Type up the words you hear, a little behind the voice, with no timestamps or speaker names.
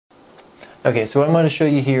Okay, so what I'm going to show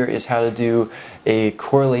you here is how to do a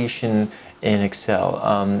correlation in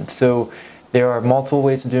Excel. So there are multiple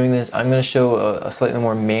ways of doing this. I'm going to show a slightly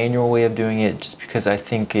more manual way of doing it just because I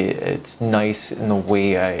think it's nice in the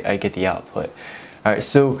way I get the output. Alright,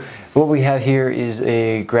 so what we have here is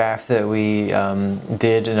a graph that we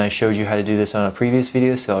did, and I showed you how to do this on a previous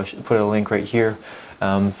video, so I'll put a link right here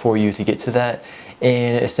for you to get to that.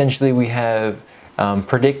 And essentially we have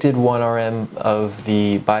predicted 1 RM of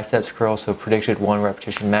the biceps curl, so predicted 1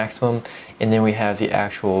 repetition maximum, and then we have the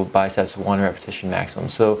actual biceps 1 repetition maximum.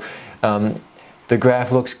 So the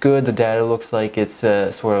graph looks good, the data looks like it's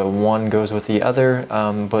sort of one goes with the other,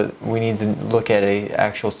 but we need to look at an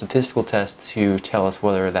actual statistical test to tell us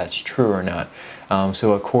whether that's true or not.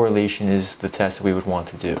 So a correlation is the test that we would want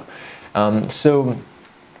to do. So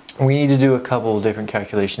we need to do a couple of different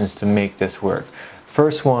calculations to make this work.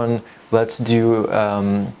 First one, let's do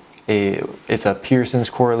it's a Pearson's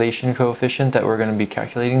correlation coefficient that we're going to be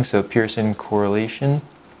calculating, so Pearson correlation.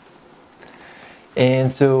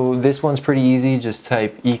 And so this one's pretty easy, just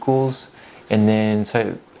type equals and then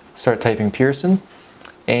start typing Pearson,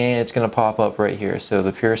 and it's going to pop up right here. So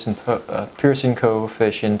the Pearson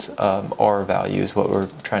coefficient R value is what we're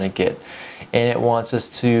trying to get, and it wants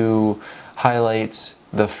us to highlight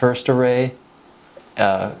the first array,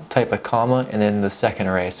 type a comma, and then the second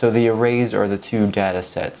array. So the arrays are the two data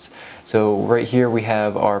sets. So right here we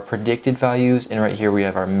have our predicted values, and right here we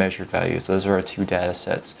have our measured values. Those are our two data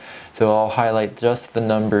sets. So I'll highlight just the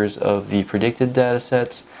numbers of the predicted data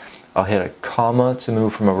sets. I'll hit a comma to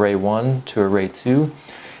move from array 1 to array 2,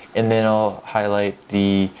 and then I'll highlight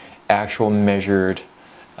the actual measured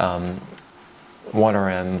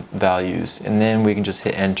 1RM values, and then we can just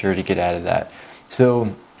hit enter to get out of that.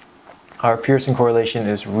 So our Pearson correlation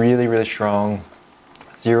is really, really strong,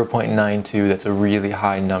 0.92. That's a really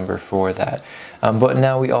high number for that. But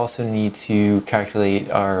now we also need to calculate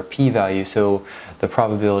our p-value, so the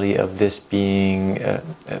probability of this being,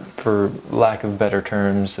 for lack of better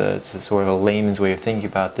terms, it's a sort of a layman's way of thinking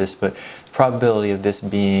about this, but the probability of this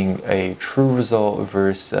being a true result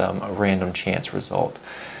versus a random chance result.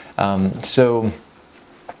 So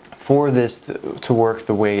for this to work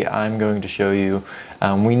the way I'm going to show you,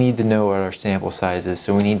 we need to know what our sample size is.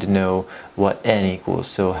 So we need to know what n equals,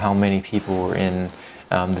 so how many people were in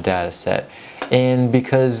the data set. And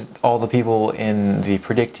because all the people in the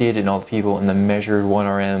predicted and all the people in the measured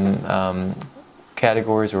 1RM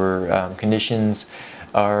categories or conditions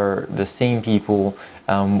are the same people,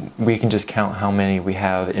 we can just count how many we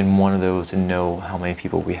have in one of those and know how many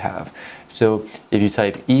people we have. So if you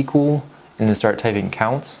type equal and then start typing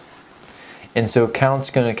count, and so count's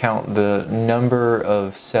going to count the number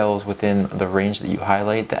of cells within the range that you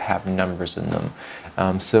highlight that have numbers in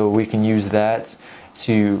them. So we can use that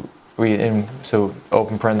to so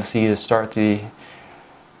open parentheses to start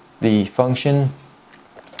the function,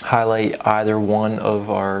 highlight either one of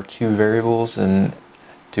our two variables and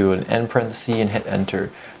do an end parenthesis and hit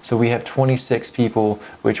enter. So we have 26 people,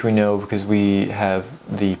 which we know because we have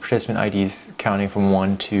the participant IDs counting from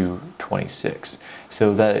 1 to 26.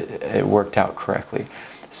 So that it worked out correctly.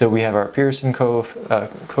 So we have our Pearson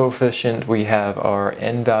coefficient, we have our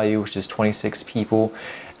n value, which is 26 people,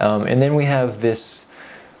 and then we have this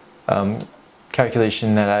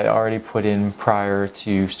calculation that I already put in prior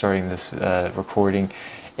to starting this recording.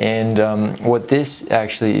 And what this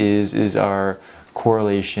actually is our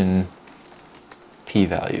correlation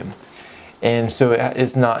p-value. And so it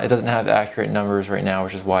doesn't have accurate numbers right now,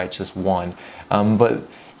 which is why it's just 1. But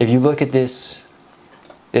if you look at this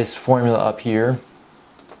formula up here,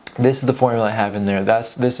 this is the formula I have in there.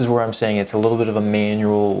 This is where I'm saying it's a little bit of a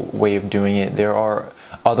manual way of doing it. There are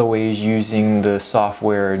other ways using the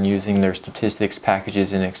software and using their statistics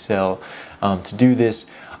packages in Excel to do this.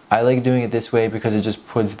 I like doing it this way because it just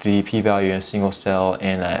puts the p-value in a single cell,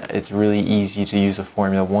 and it's really easy to use a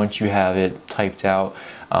formula once you have it typed out.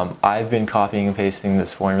 I've been copying and pasting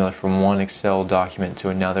this formula from one Excel document to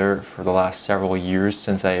another for the last several years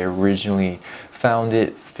since I originally found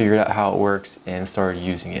it, figured out how it works, and started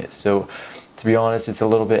using it. So to be honest, it's a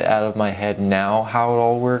little bit out of my head now how it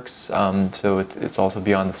all works, so it's also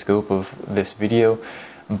beyond the scope of this video.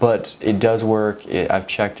 But it does work. I've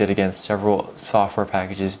checked it against several software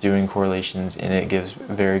packages doing correlations, and it gives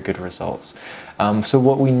very good results. So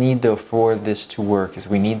what we need though for this to work is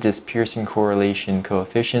we need this Pearson correlation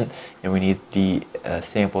coefficient, and we need the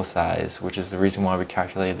sample size, which is the reason why we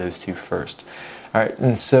calculated those two first. Alright,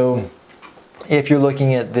 and so if you're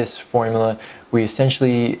looking at this formula, we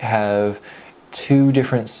essentially have two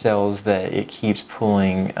different cells that it keeps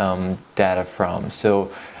pulling data from.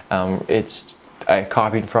 So it's I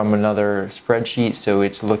copied from another spreadsheet, so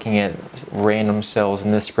it's looking at random cells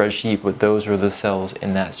in this spreadsheet, but those are the cells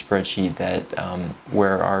in that spreadsheet that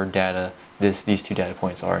where our data, these two data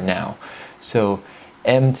points are now. So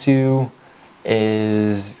M2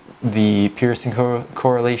 is the Pearson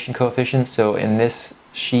correlation coefficient. So in this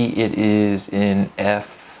sheet it is in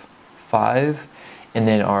F5, and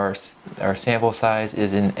then our sample size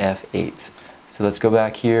is in F8. So let's go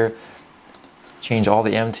back here, change all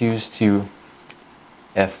the M2s to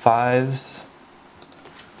F5s.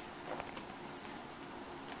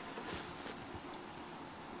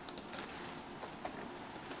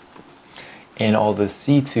 And all the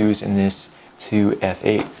C2s in this to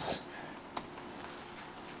F8s.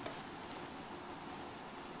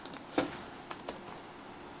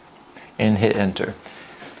 And hit enter.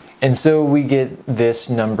 And so we get this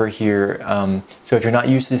number here. So if you're not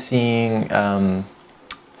used to seeing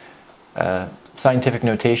scientific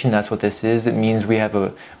notation, that's what this is. It means we have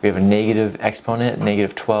a negative exponent,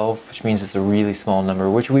 negative 12, which means it's a really small number,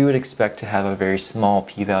 which we would expect to have a very small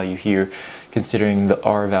p-value here, considering the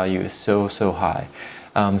R value is so high.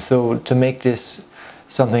 So to make this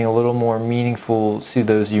something a little more meaningful to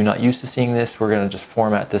those of you not used to seeing this, we're going to just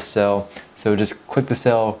format this cell. So just click the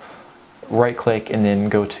cell, right click, and then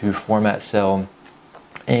go to format cell.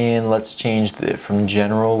 And let's change it from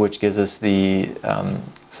general, which gives us the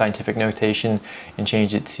scientific notation, and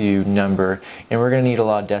change it to number. And we're going to need a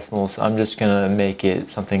lot of decimals, so I'm just going to make it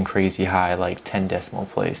something crazy high, like 10 decimal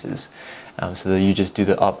places. So that you just do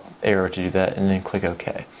the up arrow to do that, and then click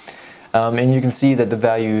OK. And you can see that the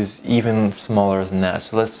value is even smaller than that.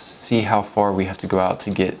 So let's see how far we have to go out to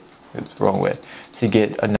get,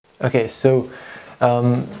 okay, so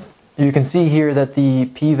you can see here that the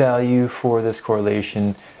p-value for this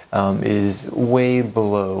correlation is way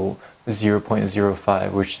below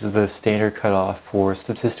 0.05, which is the standard cutoff for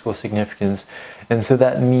statistical significance. And so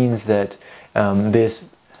that means that this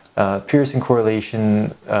Pearson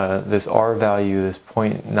correlation, this R value, this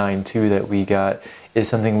 0.92 that we got, is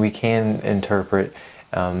something we can interpret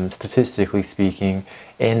statistically speaking,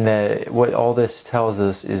 and that what all this tells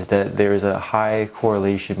us is that there is a high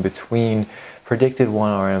correlation between predicted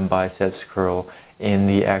 1RM biceps curl and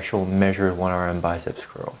the actual measured 1RM biceps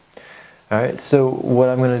curl. Alright, so what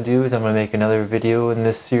I'm going to do is I'm going to make another video in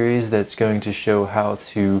this series that's going to show how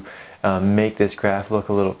to make this graph look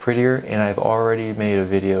a little prettier, and I've already made a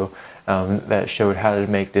video that showed how to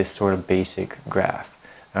make this sort of basic graph.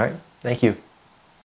 Alright, thank you.